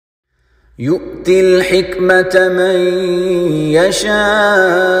يؤتي الحكمة من يشاء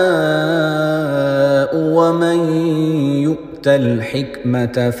ومن يؤت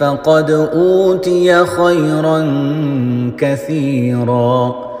الحكمة فقد أوتي خيرا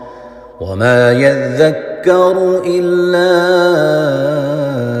كثيرا وما يذكر إلا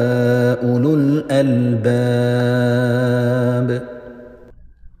أولو الألباب.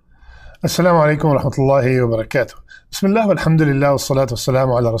 السلام عليكم ورحمة الله وبركاته. بسم الله والحمد لله والصلاة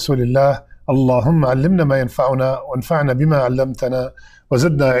والسلام على رسول الله. اللهم علمنا ما ينفعنا وانفعنا بما علمتنا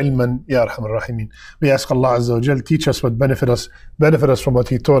وزدنا علما يا أرحم الراحمين. We ask Allah Azza wa Jal, teach us what benefit us from what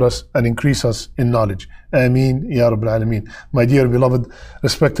He taught us, and increase us in knowledge. Ameen Ya Rabbil Alameen. My dear beloved,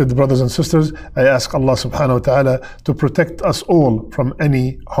 respected brothers and sisters, I ask Allah subhanahu wa ta'ala to protect us all from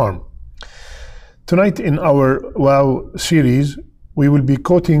any harm. Tonight in our Wow series, we will be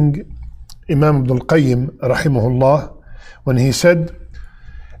quoting Imam Ibn al-Qayyim rahimahullah when he said,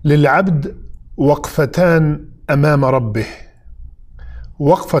 للعبد وقفتان أمام ربه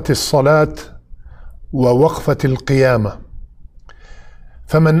وقفة الصلاة ووقفة القيامة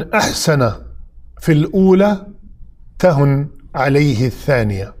فمن أحسن في الأولى تهن عليه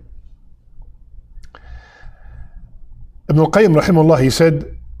الثانية. Ibn al-Qayyim rahimahullah, he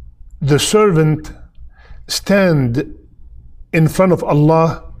said, the servant stand in front of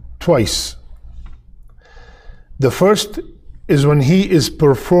Allah twice. The first is when he is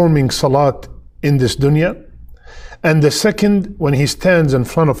performing salat in this dunya, and the second when he stands in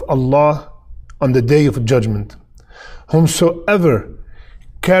front of Allah on the day of judgment. Whomsoever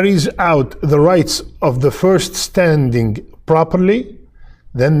carries out the rights of the first standing properly,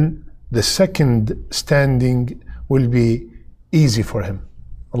 then the second standing will be easy for him.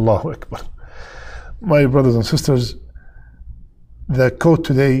 Allahu Akbar. My brothers and sisters, the quote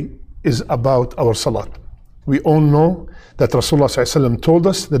today is about our salat. We all know that Rasulullah ﷺ told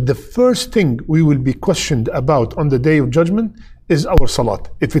us that the first thing we will be questioned about on the day of judgment is our salat.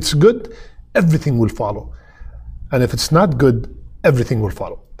 If it's good, everything will follow. And if it's not good, everything will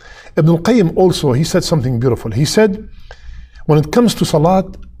follow. Ibn al-Qayyim also, he said something beautiful. He said, when it comes to salat,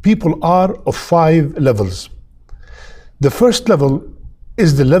 people are of 5 levels. The first level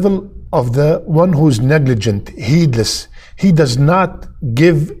is the level of the one who is negligent, heedless. He does not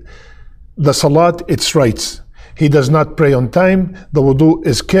give the salat its rights. He does not pray on time. The wudu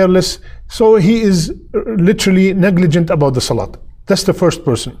is careless. So he is literally negligent about the salat. That's the first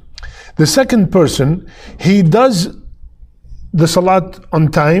person. The second person, he does the salat on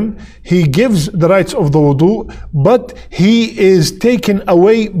time. He gives the rights of the wudu, but he is taken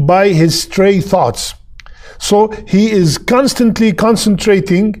away by his stray thoughts. So he is constantly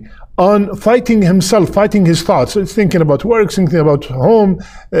concentrating on fighting himself, fighting his thoughts, thinking about work, thinking about home,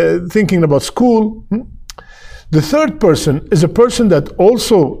 thinking about school. The third person is a person that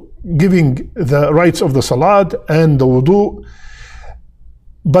also giving the rights of the salat and the wudu,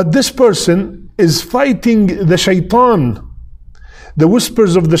 but this person is fighting the shaitan, the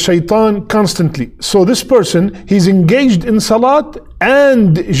whispers of the shaitan constantly. So this person, he's engaged in salat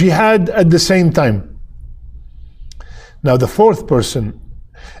and jihad at the same time. Now the fourth person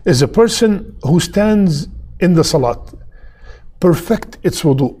is a person who stands in the salat, perfect its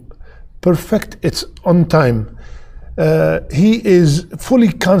wudu, perfect its on time. He is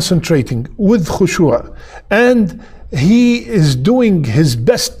fully concentrating with khushu', and he is doing his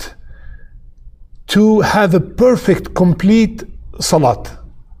best to have a perfect, complete salat.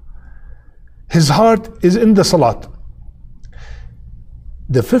 His heart is in the salat.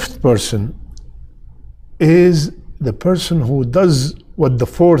 The fifth person is the person who does what the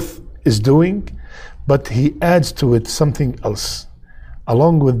fourth is doing, but he adds to it something else.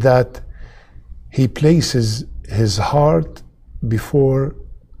 Along with that, he places his heart before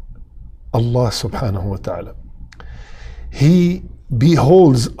Allah subhanahu wa ta'ala. He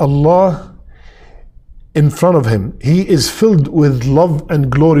beholds Allah in front of him. He is filled with love and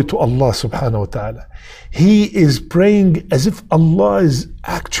glory to Allah subhanahu wa ta'ala. He is praying as if Allah is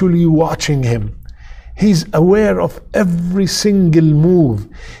actually watching him. He's aware of every single move.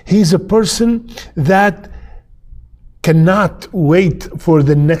 He's a person that cannot wait for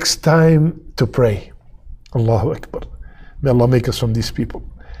the next time to pray. Allahu Akbar. May Allah make us from these people.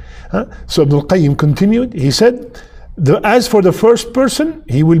 So Ibn al-Qayyim continued. He said, as for the first person,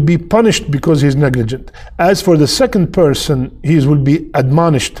 he will be punished because he is negligent. As for the second person, he will be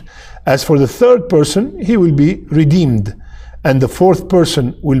admonished. As for the third person, he will be redeemed. And the fourth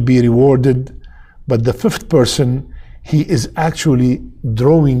person will be rewarded. But the fifth person, he is actually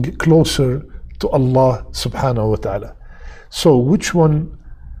drawing closer to Allah subhanahu wa ta'ala. So which one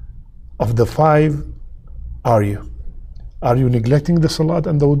of the 5 are you? Are you neglecting the salat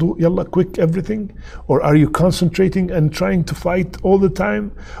and the wudu? Yalla, quick everything? Or are you concentrating and trying to fight all the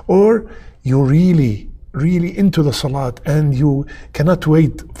time? Or you're really into the salat and you cannot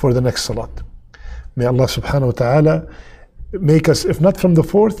wait for the next salat? May Allah subhanahu wa ta'ala make us, if not from the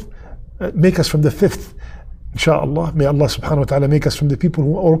fourth, make us from the fifth. Inshallah, may Allah subhanahu wa ta'ala make us from the people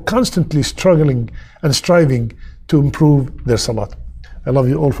who are constantly struggling and striving to improve their salat. I love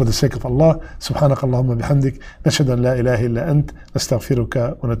you all for the sake of Allah. سبحانك اللهم بحمدك نشهد أن لا إله إلا أنت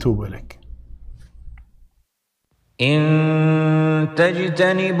نستغفرك ونتوب إليك. إن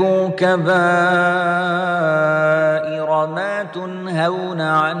تجتنبوا كبائر ما تنهون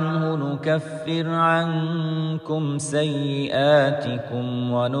عنه نكفر عنكم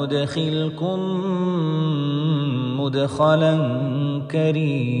سيئاتكم وندخلكم مدخلا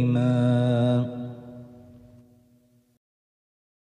كريما.